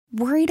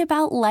Worried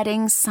about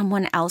letting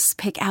someone else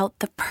pick out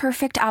the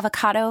perfect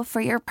avocado for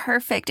your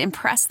perfect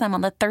impress them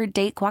on the third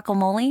date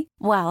guacamole?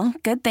 Well,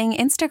 good thing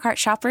Instacart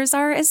shoppers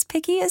are as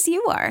picky as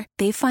you are.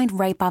 They find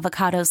ripe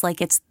avocados like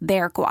it's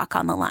their guac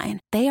on the line.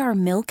 They are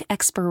milk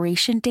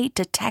expiration date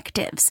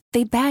detectives.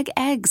 They bag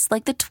eggs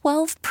like the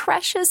 12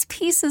 precious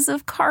pieces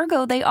of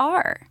cargo they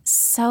are.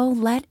 So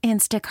let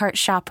Instacart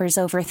shoppers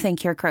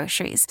overthink your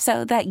groceries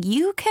so that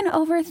you can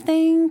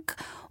overthink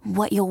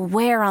what you'll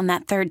wear on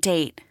that third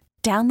date.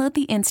 Download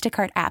the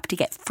Instacart app to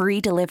get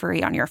free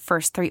delivery on your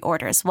first 3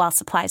 orders while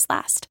supplies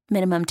last.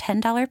 Minimum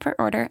 $10 per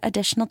order.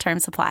 Additional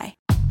terms apply.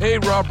 Hey,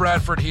 Rob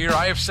Bradford here.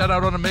 I have set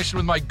out on a mission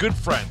with my good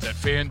friends at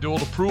FanDuel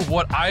to prove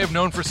what I have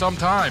known for some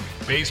time.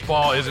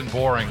 Baseball isn't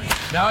boring.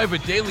 Now I have a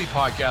daily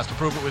podcast to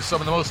prove it with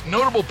some of the most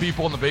notable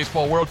people in the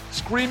baseball world,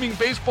 screaming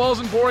baseball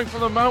isn't boring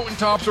from the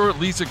mountaintops, or at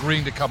least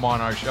agreeing to come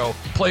on our show.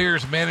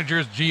 Players,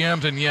 managers,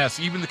 GMs, and yes,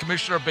 even the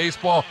commissioner of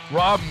baseball,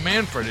 Rob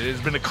Manfred. It has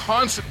been a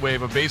constant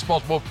wave of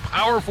baseball's most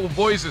powerful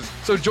voices.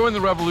 So join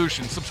the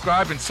revolution.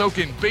 Subscribe and soak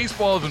in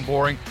Baseball Isn't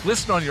Boring.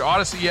 Listen on your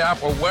Odyssey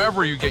app or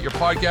wherever you get your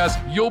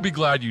podcasts. You'll be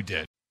glad you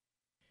did.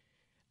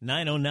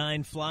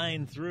 9:09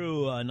 flying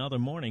through another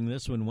morning,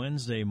 this one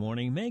Wednesday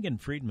morning. Meghan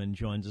Friedmann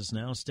joins us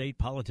now, state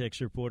politics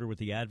reporter with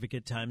the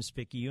Advocate Times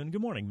Picayune. Good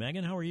morning,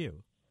 Meghan. How are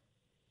you?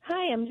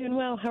 Hi, I'm doing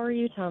well. How are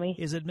you, Tommy?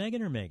 Is it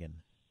Meghan or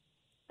Megan?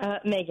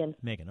 Megan.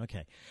 Megan,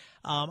 okay.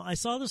 I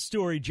saw the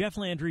story. Jeff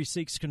Landry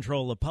seeks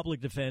control of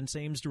public defense,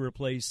 aims to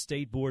replace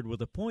state board with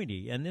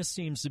appointee. And this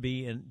seems to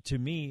be, to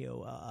me,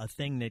 a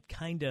thing that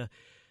kind of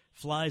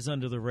flies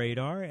under the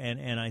radar.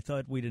 And I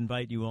thought we'd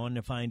invite you on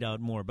to find out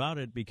more about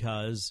it,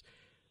 because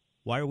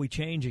why are we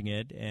changing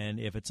it? And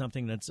if it's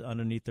something that's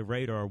underneath the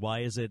radar,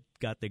 why has it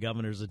got the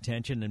governor's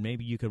attention? And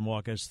maybe you can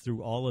walk us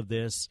through all of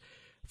this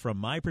from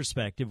my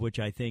perspective, which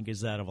I think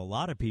is that of a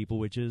lot of people,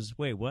 which is,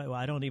 wait, what?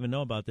 I don't even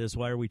know about this.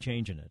 Why are we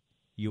changing it?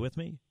 You with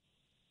me?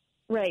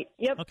 Right.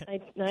 Yep.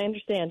 Okay. I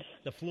understand.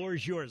 The floor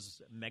is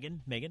yours,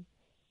 Megan. Megan?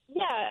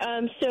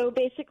 Yeah. So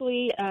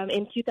basically,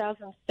 in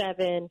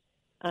 2007,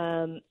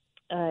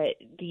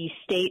 the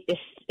state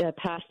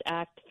passed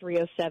Act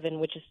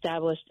 307, which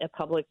established a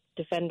public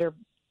defender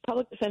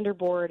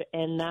board,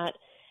 and that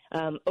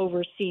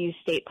oversees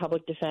state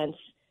public defense.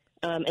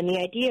 And the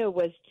idea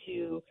was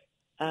to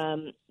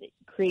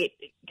create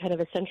kind of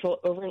a central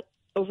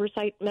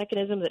oversight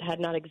mechanism that had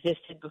not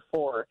existed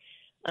before.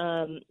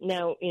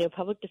 Now,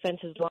 public defense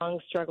has long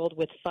struggled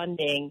with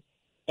funding,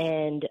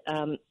 and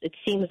it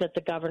seems that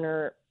the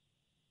governor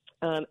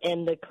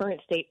and the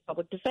current state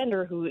public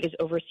defender, who is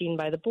overseen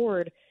by the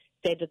board,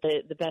 say that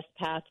the best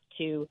path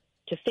to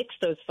fix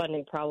those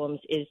funding problems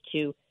is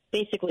to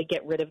basically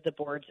get rid of the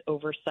board's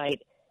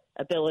oversight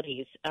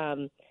abilities.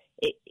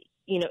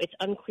 It's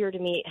unclear to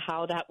me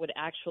how that would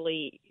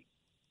actually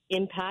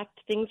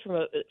impact things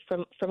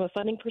from a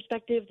funding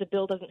perspective. The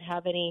bill doesn't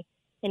have any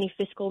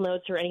fiscal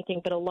notes or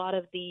anything, but a lot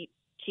of the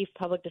chief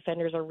public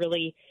defenders are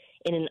really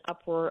in an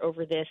uproar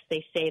over this.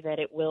 They say that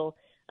it will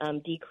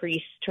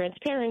decrease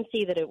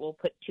transparency, that it will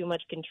put too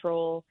much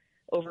control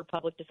over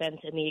public defense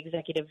in the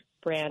executive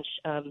branch.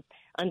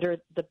 Under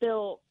the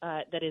bill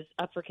that is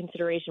up for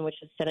consideration, which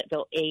is Senate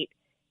Bill 8,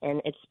 and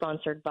it's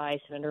sponsored by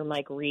Senator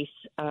Mike Reese,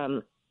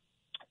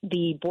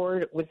 the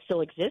board would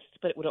still exist,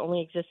 but it would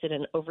only exist in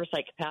an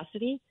oversight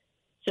capacity.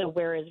 So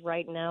whereas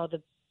right now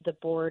the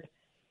board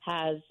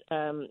has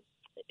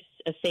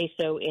a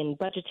say-so in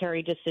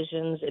budgetary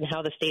decisions and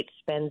how the state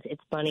spends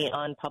its money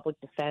on public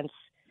defense,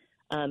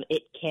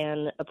 it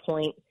can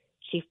appoint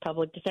chief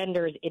public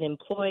defenders. It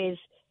employs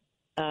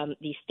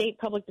the state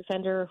public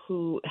defender,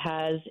 who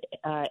has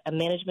a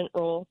management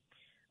role.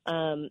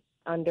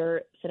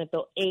 Under Senate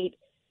Bill 8,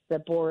 the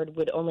board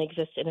would only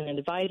exist in an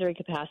advisory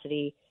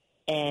capacity,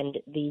 and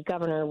the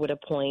governor would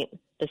appoint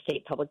the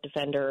state public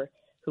defender,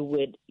 who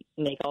would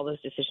make all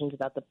those decisions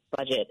about the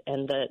budget,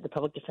 and the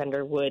public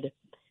defender would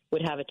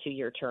have a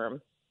 2-year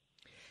term.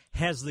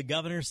 Has the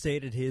governor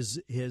stated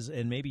his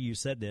and maybe you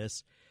said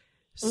this,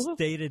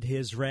 stated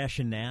his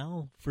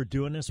rationale for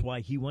doing this, why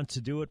he wants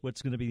to do it,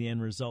 what's going to be the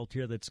end result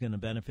here that's going to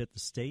benefit the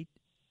state?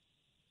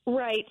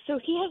 Right. So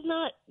he has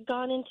not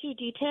gone into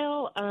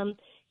detail.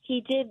 He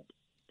did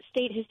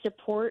state his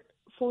support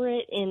for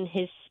it in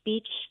his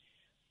speech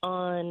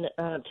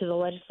to the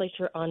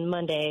legislature on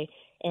Monday,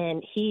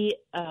 and he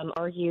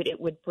argued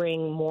it would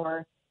bring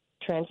more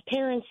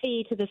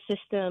transparency to the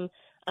system.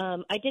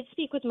 I did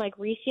speak with Mike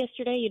Reese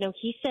yesterday.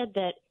 He said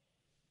that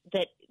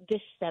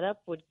this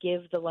setup would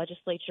give the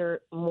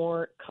legislature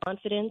more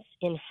confidence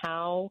in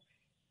how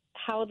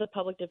the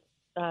public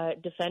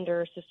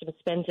defender system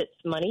spends its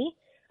money.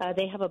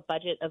 They have a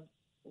budget of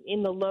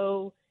in the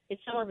low,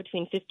 it's somewhere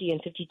between $50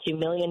 and $52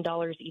 million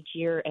each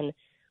year, and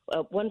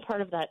one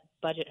part of that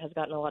budget has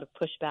gotten a lot of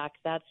pushback.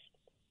 That's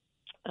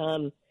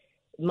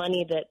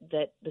money that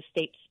the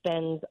state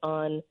spends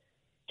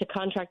to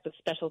contract with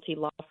specialty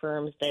law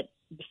firms that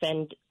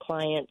defend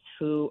clients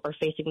who are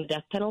facing the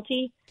death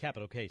penalty.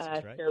 Capital cases,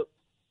 right?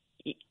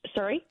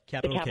 Sorry?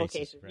 Capital the capital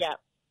cases, cases, right.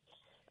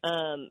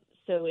 yeah.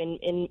 So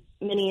in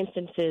many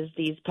instances,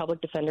 these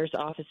public defenders'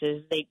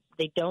 offices, they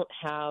don't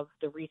have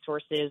the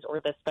resources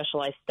or the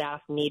specialized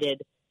staff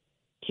needed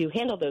to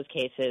handle those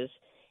cases.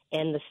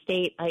 And the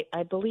state,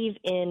 I believe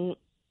in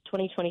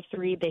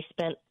 2023, they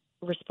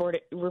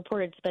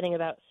reported spending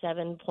about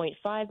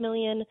 $7.5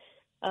 million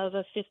of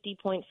a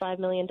 $50.5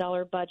 million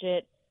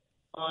budget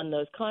on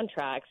those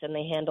contracts, and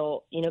they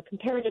handle,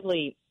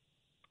 comparatively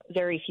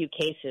very few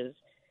cases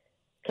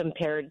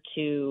compared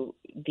to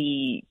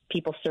the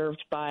people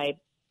served by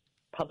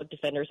public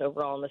defenders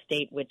overall in the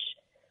state, which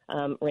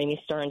Ramey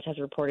Starnes has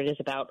reported is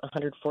about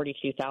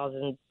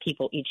 142,000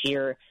 people each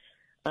year.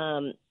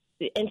 And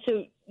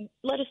so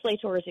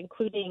legislators,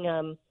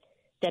 including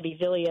Debbie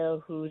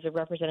Villio, who's a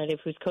representative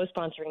who's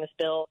co-sponsoring this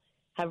bill,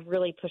 have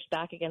really pushed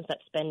back against that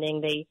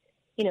spending. They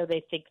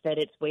think that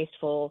it's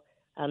wasteful,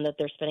 that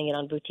they're spending it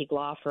on boutique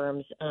law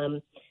firms.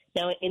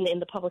 Now, in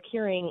the public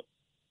hearing,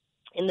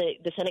 in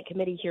the Senate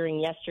committee hearing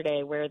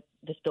yesterday where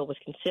this bill was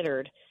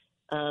considered,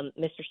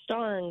 Mr.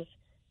 Starnes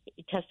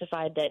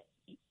testified that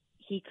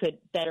he could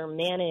better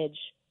manage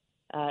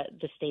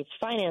the state's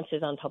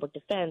finances on public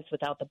defense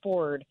without the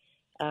board,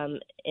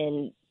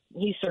 and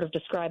he sort of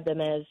described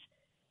them as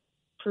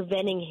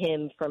preventing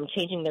him from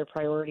changing their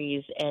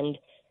priorities and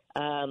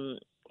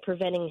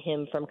preventing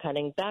him from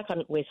cutting back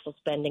on wasteful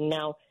spending.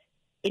 Now,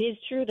 it is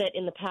true that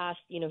in the past,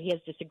 he has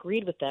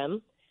disagreed with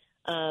them.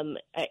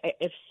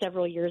 If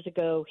several years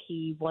ago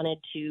he wanted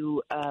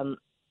to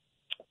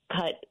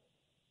cut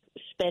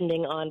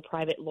spending on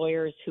private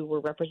lawyers who were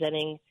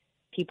representing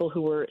people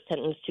who were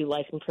sentenced to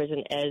life in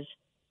prison as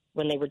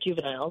when they were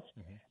juveniles.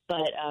 Mm-hmm.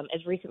 But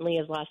as recently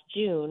as last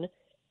June,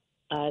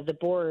 the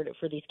board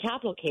for these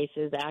capital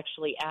cases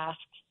actually asked,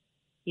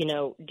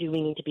 do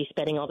we need to be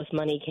spending all this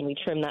money? Can we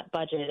trim that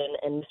budget?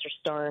 And Mr.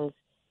 Starnes,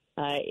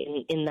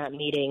 in that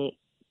meeting,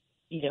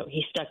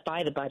 he stuck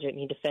by the budget and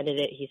he defended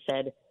it. He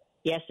said,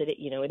 yes, it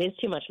is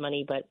too much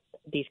money, but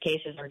these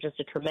cases are just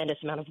a tremendous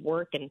amount of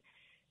work, and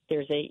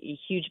there's a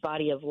huge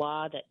body of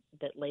law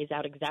that lays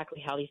out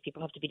exactly how these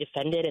people have to be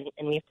defended,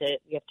 and we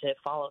have to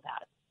follow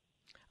that.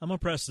 I'm going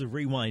to press the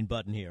rewind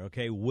button here,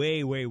 okay?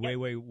 Way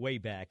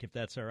back, if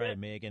that's all right,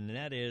 Megan. And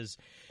that is,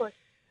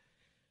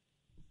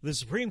 the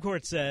Supreme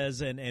Court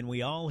says, and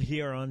we all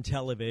hear on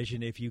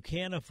television, if you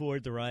can't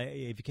afford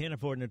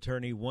an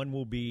attorney, one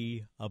will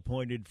be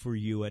appointed for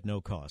you at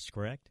no cost,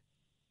 correct?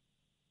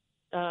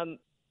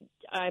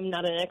 I'm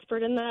not an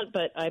expert in that,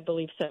 but I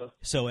believe so.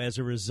 So as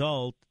a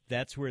result,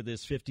 that's where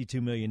this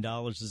 $52 million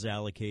is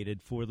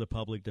allocated for the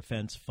Public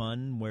Defense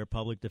Fund, where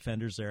public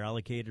defenders are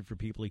allocated for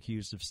people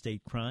accused of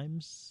state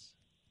crimes?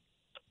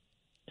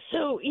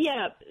 So,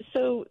 yeah.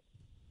 So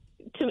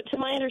to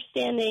my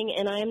understanding,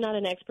 and I am not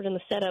an expert in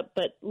the setup,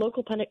 but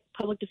local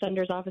public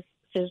defenders'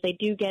 offices, they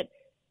do get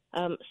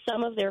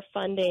some of their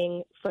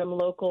funding from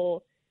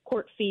local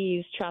court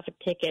fees, traffic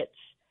tickets.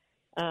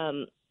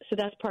 So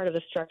that's part of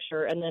the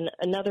structure. And then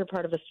another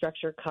part of the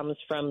structure comes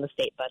from the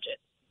state budget.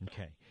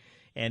 Okay.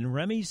 And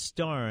Ramey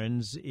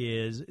Starnes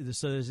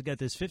he's got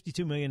this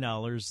 $52 million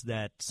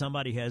that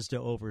somebody has to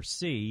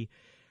oversee.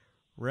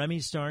 Ramey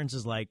Starnes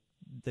is like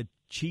the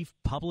chief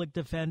public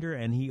defender,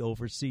 and he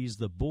oversees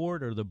the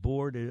board, or the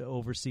board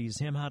oversees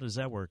him. How does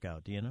that work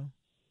out? Do you know?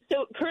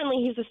 So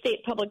currently he's a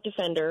state public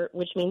defender,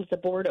 which means the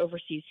board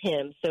oversees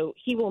him. So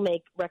he will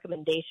make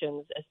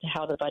recommendations as to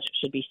how the budget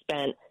should be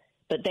spent,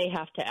 but they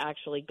have to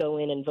actually go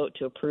in and vote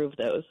to approve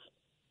those.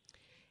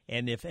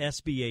 And if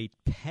SB 8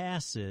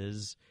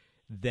 passes,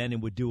 then it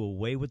would do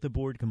away with the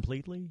board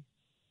completely?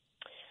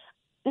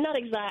 Not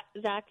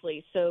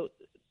exactly. So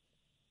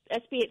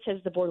SB 8 says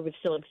the board would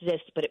still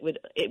exist, but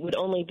it would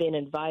only be an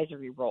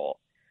advisory role.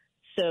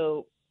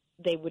 So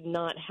they would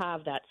not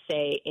have that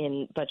say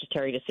in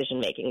budgetary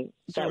decision-making.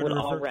 So that would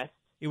all rest.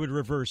 It would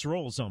reverse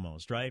roles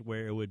almost, right,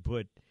 where it would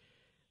put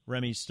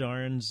Ramey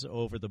Starnes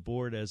over the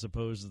board as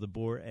opposed to the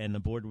board, and the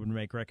board would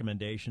make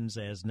recommendations,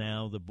 as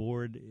now the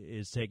board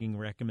is taking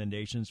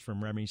recommendations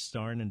from Ramey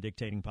Starnes and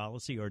dictating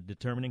policy or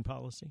determining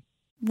policy?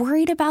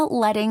 Worried about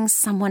letting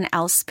someone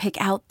else pick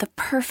out the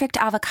perfect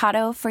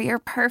avocado for your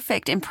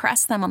perfect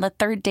impress them on the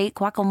third date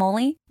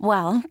guacamole?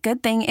 Well,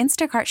 good thing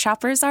Instacart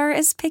shoppers are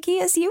as picky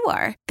as you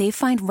are. They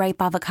find ripe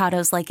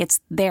avocados like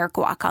it's their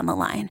guac on the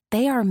line.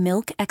 They are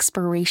milk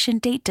expiration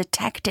date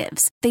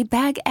detectives. They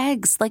bag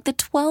eggs like the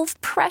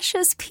 12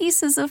 precious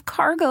pieces of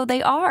cargo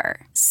they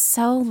are.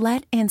 So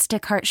let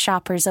Instacart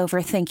shoppers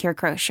overthink your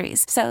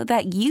groceries so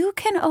that you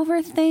can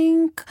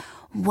overthink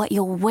what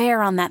you'll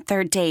wear on that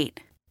third date.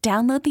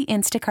 Download the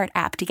Instacart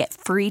app to get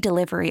free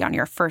delivery on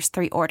your first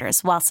 3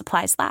 orders while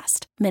supplies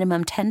last.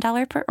 Minimum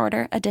 $10 per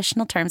order.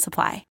 Additional terms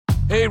apply.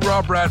 Hey,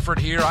 Rob Bradford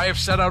here. I have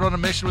set out on a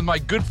mission with my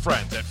good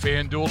friends at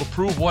FanDuel to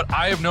prove what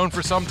I have known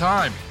for some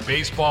time.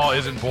 Baseball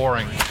isn't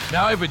boring.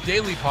 Now I have a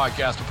daily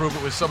podcast to prove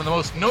it with some of the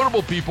most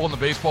notable people in the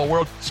baseball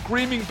world,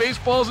 screaming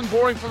baseball isn't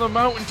boring from the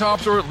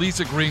mountaintops, or at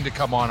least agreeing to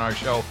come on our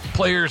show.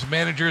 Players,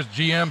 managers,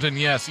 GMs, and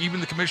yes, even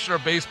the commissioner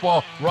of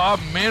baseball, Rob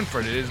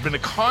Manfred. It has been a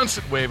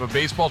constant wave of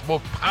baseball's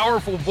most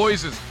powerful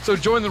voices. So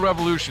join the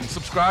revolution.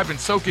 Subscribe and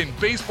soak in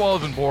Baseball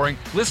Isn't Boring.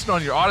 Listen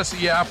on your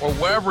Odyssey app or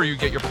wherever you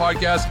get your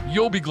podcasts.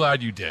 You'll be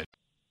glad you did.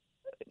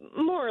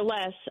 More or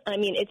less. I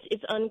mean,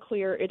 it's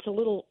unclear.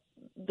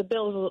 The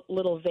bill is a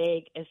little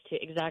vague as to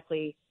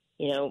exactly,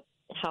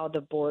 how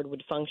the board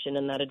would function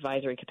in that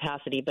advisory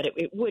capacity, but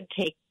it would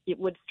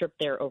strip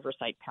their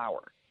oversight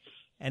power.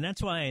 And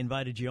that's why I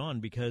invited you on,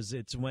 because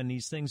it's when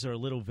these things are a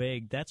little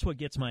vague, that's what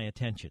gets my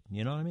attention.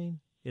 You know what I mean?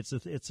 It's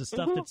the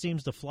stuff that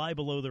seems to fly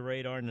below the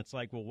radar, and it's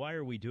like, well, why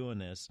are we doing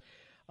this?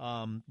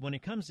 When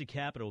it comes to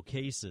capital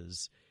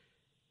cases,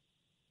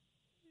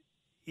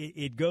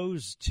 it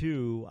goes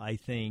to, I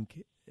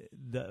think,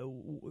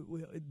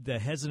 the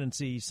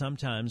hesitancy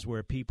sometimes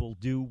where people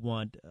do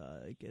want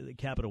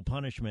capital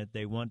punishment.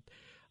 They want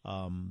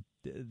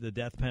the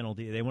death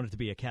penalty. They want it to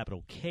be a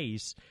capital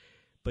case,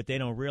 but they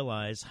don't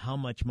realize how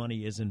much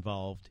money is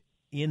involved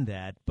in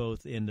that,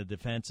 both in the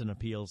defense and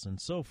appeals and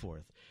so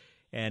forth.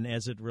 And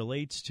as it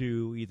relates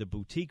to either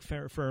boutique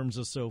firms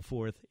or so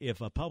forth,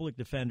 if a public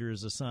defender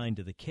is assigned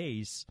to the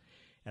case,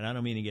 and I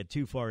don't mean to get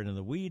too far into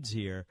the weeds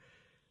here,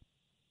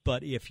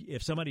 but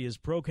if somebody is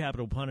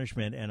pro-capital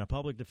punishment and a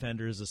public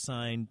defender is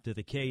assigned to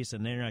the case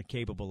and they're not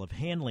capable of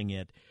handling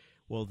it,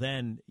 well,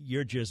 then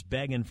you're just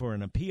begging for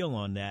an appeal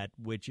on that,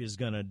 which is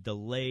going to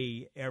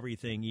delay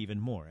everything even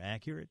more.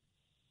 Accurate?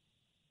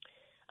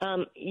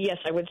 Yes,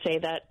 I would say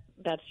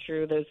that's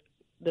true.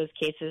 Those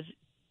cases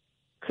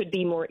could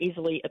be more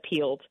easily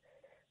appealed,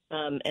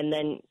 and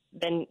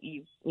then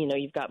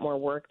you've got more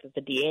work that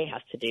the DA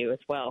has to do as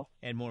well,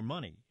 and more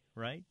money,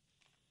 right?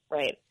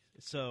 Right.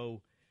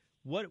 So.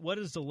 What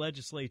is the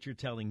legislature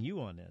telling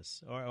you on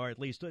this? Or at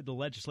least the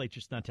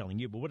legislature's not telling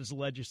you, but what is the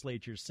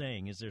legislature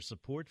saying? Is there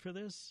support for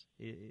this?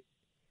 It's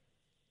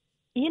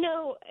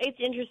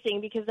interesting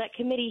because that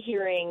committee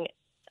hearing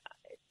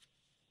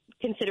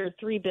considered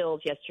 3 bills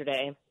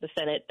yesterday. The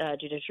Senate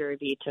Judiciary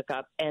Review took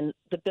up, and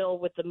the bill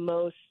with the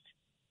most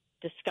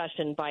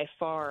discussion by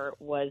far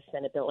was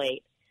Senate Bill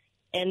 8.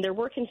 And there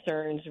were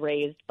concerns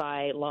raised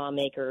by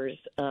lawmakers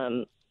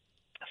from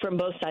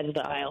both sides of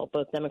the aisle,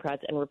 both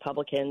Democrats and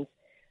Republicans.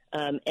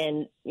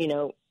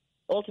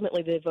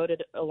 Ultimately they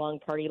voted along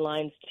party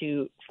lines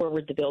to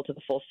forward the bill to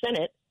the full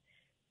Senate,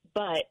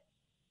 but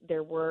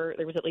there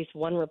was at least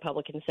one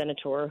Republican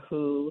senator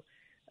who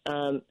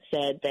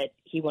said that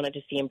he wanted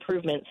to see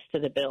improvements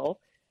to the bill.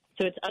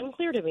 So it's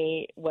unclear to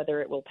me whether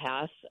it will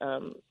pass. I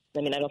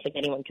don't think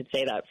anyone could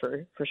say that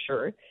for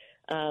sure.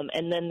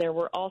 And then there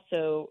were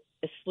also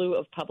a slew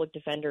of public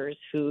defenders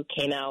who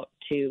came out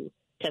to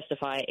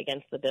testify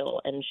against the bill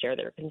and share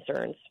their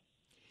concerns.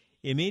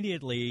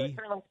 Immediately. So it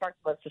certainly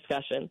sparked much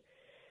discussion.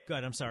 Go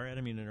ahead. I'm sorry. I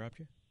didn't mean to interrupt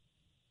you.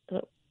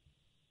 Oh.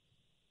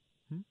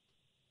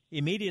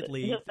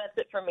 Immediately. Yes, that's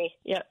it for me.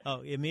 Yeah.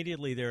 Oh,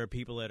 immediately there are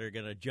people that are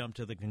going to jump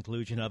to the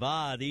conclusion of,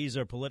 these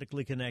are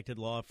politically connected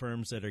law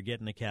firms that are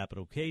getting the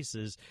capital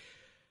cases.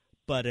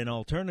 But an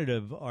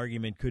alternative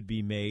argument could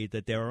be made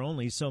that there are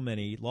only so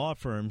many law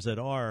firms that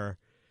are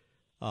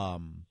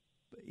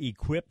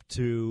equipped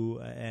to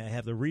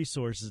have the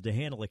resources to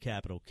handle a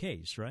capital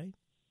case, right?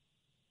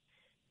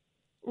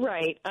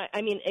 Right.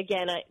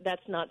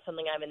 That's not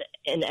something I'm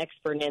an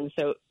expert in,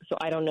 so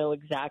I don't know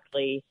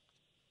exactly,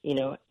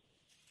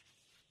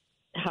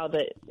 how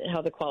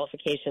the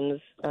qualifications,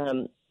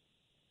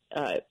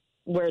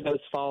 where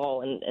those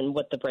fall and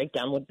what the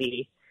breakdown would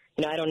be.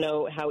 I don't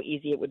know how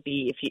easy it would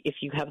be if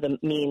you have the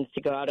means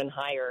to go out and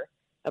hire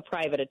a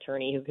private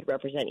attorney who could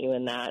represent you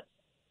in that.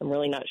 I'm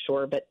really not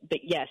sure, but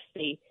yes,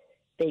 they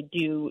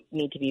do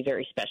need to be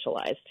very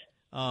specialized.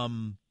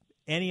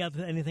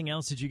 Anything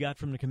else that you got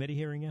from the committee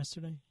hearing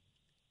yesterday?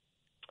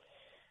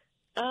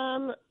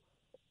 That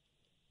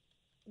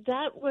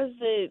was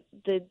the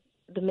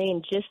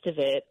main gist of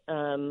it.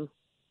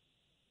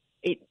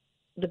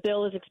 The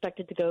bill is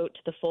expected to go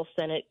to the full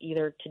Senate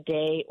either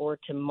today or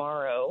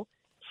tomorrow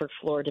for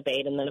floor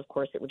debate, and then of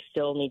course it would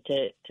still need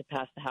to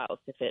pass the House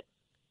if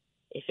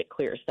it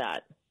clears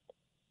that.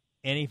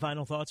 Any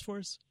final thoughts for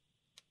us?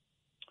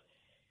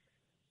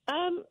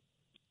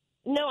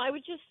 No, I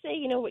would just say,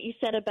 what you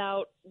said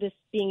about this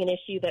being an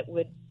issue that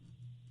would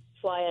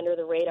fly under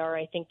the radar.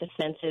 I think the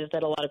sense is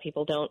that a lot of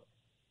people don't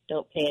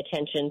pay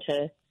attention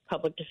to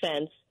public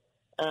defense.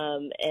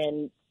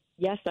 And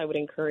yes, I would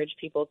encourage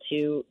people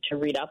to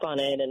read up on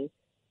it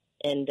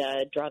and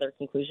draw their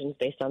conclusions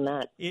based on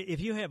that.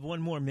 If you have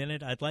one more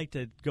minute, I'd like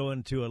to go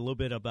into a little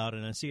bit about it.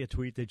 And I see a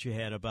tweet that you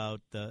had about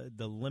the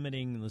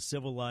limiting the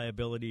civil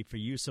liability for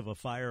use of a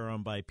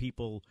firearm by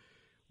people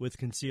with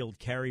concealed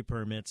carry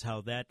permits, how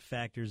that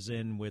factors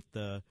in with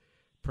the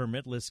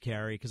permitless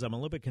carry, because I'm a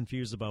little bit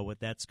confused about what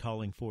that's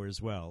calling for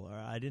as well.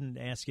 I didn't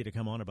ask you to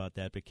come on about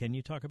that, but can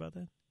you talk about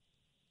that?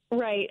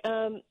 Right.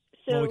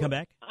 So when we come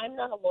back? I'm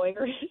not a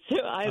lawyer, so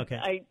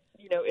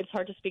it's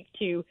hard to speak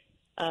to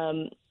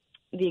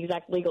the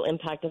exact legal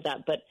impact of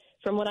that. But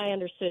from what I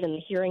understood in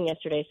the hearing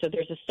yesterday, so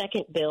there's a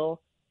second bill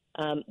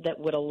that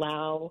would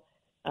allow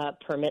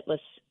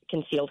permitless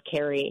concealed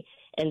carry.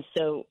 And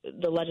so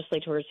the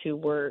legislators who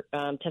were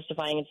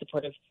testifying in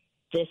support of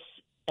this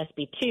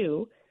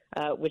SB2,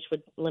 which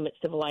would limit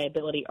civil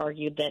liability,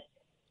 argued that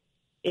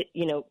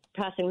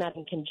passing that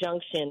in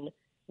conjunction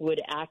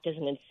would act as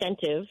an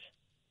incentive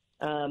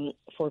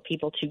for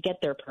people to get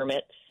their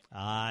permits.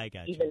 I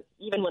got you.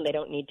 Even when they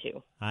don't need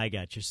to. I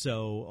got you.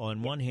 So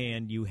on one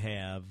hand, you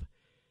have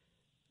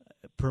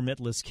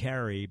permitless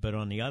carry, but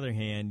on the other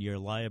hand, your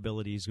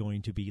liability is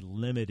going to be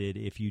limited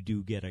if you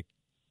do get a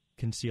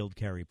concealed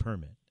carry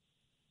permit.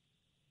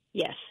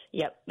 Yes.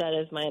 Yep. That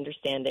is my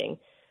understanding.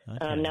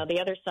 Okay. Now,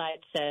 the other side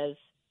says,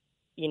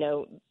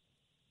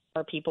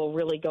 are people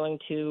really going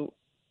to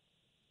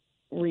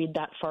read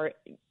that far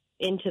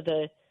into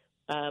the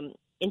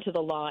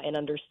law and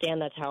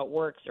understand that's how it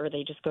works, or are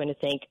they just going to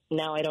think,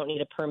 now I don't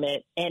need a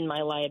permit and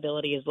my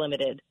liability is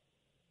limited?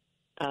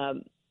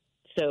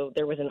 So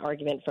there was an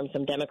argument from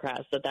some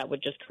Democrats that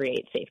would just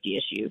create safety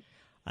issues.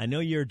 I know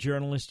you're a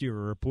journalist, you're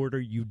a reporter,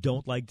 you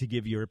don't like to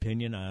give your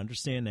opinion, I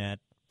understand that,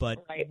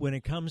 but right. When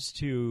it comes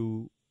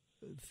to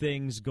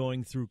things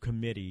going through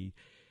committee,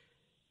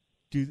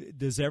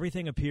 does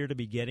everything appear to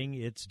be getting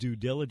its due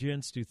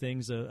diligence? Do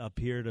things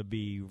appear to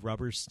be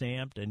rubber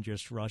stamped and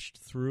just rushed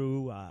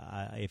through?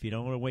 If you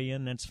don't want to weigh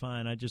in, that's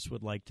fine. I just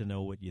would like to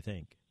know what you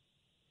think.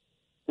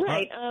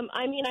 Right.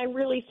 I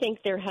really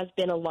think there has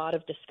been a lot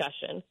of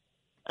discussion,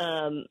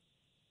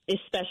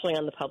 especially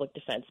on the public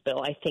defense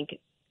bill. I think,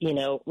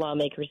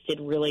 lawmakers did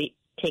really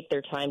take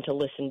their time to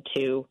listen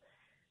to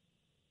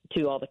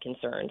all the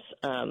concerns.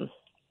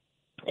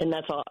 And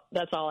that's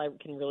all I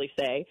can really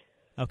say.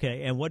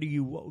 Okay, and what are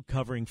you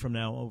covering from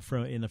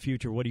in the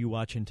future? What are you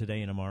watching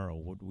today and tomorrow?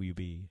 What will you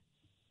be?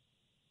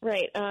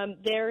 Right.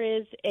 There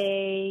is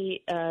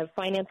a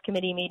finance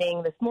committee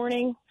meeting this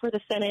morning for the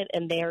Senate,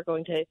 and they are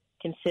going to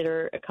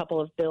consider a couple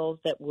of bills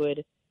that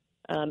would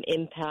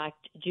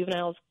impact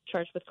juveniles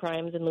charged with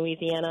crimes in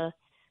Louisiana.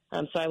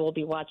 So I will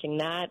be watching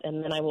that,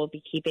 and then I will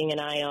be keeping an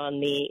eye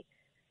on the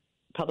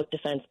public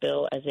defense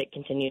bill as it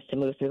continues to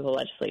move through the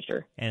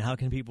legislature. And how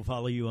can people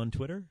follow you on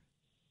Twitter?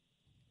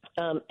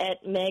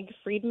 At Meg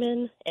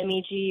Friedmann,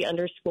 MEG_FRIEDMANN.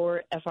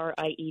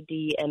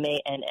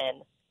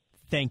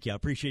 Thank you. I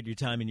appreciate your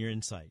time and your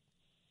insight.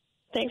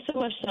 Thanks so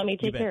much, Tommy.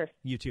 Take care.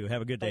 You too.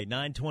 Have a good day.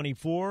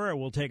 9:24.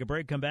 We'll take a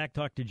break, come back,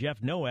 talk to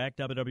Jeff Nowak,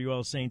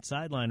 WWL Saints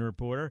sideline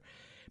reporter,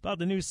 about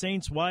the new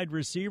Saints wide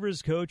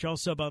receivers coach,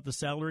 also about the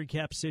salary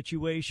cap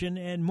situation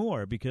and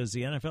more, because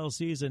the NFL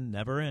season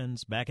never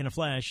ends. Back in a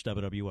flash,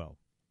 WWL.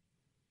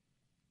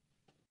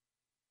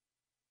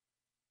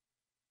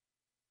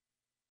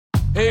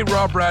 Hey,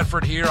 Rob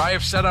Bradford here. I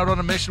have set out on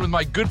a mission with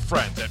my good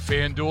friends at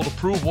FanDuel to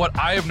prove what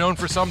I have known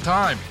for some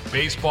time.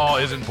 Baseball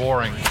isn't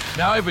boring.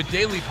 Now I have a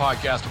daily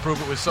podcast to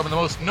prove it with some of the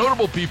most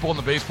notable people in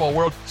the baseball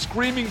world,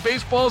 screaming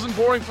baseball isn't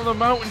boring from the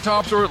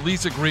mountaintops, or at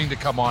least agreeing to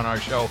come on our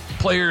show.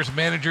 Players,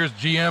 managers,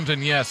 GMs,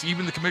 and yes,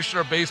 even the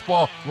commissioner of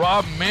baseball,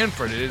 Rob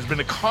Manfred. It has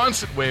been a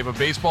constant wave of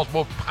baseball's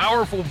most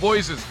powerful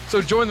voices.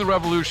 So join the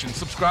revolution.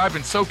 Subscribe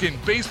and soak in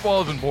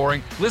Baseball Isn't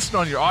Boring. Listen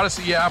on your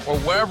Odyssey app or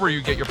wherever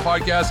you get your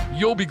podcasts.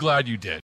 You'll be glad you did.